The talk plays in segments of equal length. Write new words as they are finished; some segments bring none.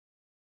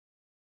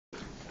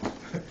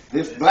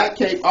This black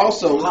cape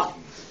also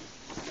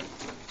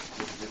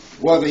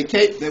was a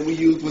cape that we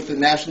used with the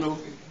National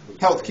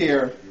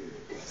Healthcare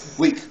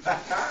Week.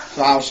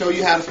 So I'll show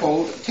you how to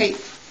fold a cape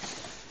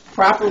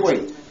proper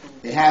way.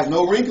 It has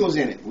no wrinkles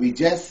in it. We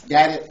just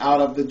got it out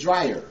of the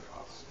dryer.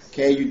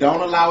 Okay, you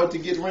don't allow it to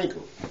get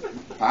wrinkled.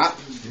 Pop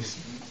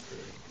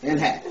in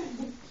half.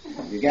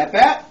 You got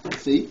that?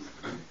 See?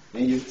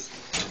 Then you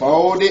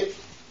fold it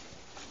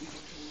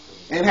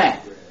in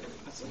half.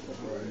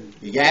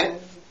 You got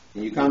it?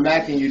 And you come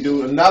back and you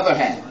do another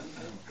half.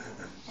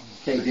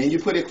 Okay, then you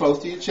put it close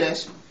to your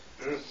chest.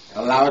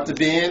 Allow it to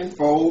bend,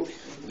 fold,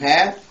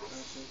 half.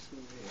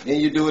 Then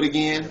you do it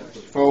again,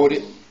 fold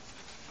it.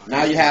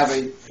 Now you have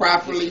a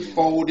properly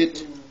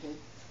folded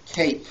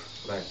cape.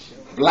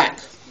 Black.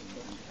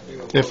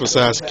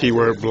 Emphasize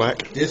keyword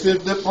black. This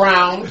is the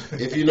brown.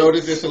 If you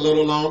notice, it's a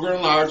little longer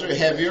and larger,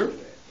 heavier.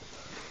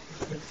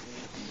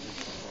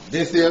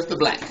 This is the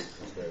black.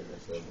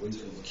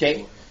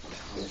 Okay?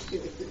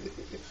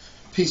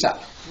 Peace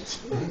out.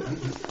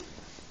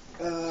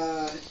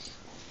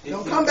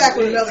 Don't come back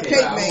with another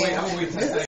cake, man.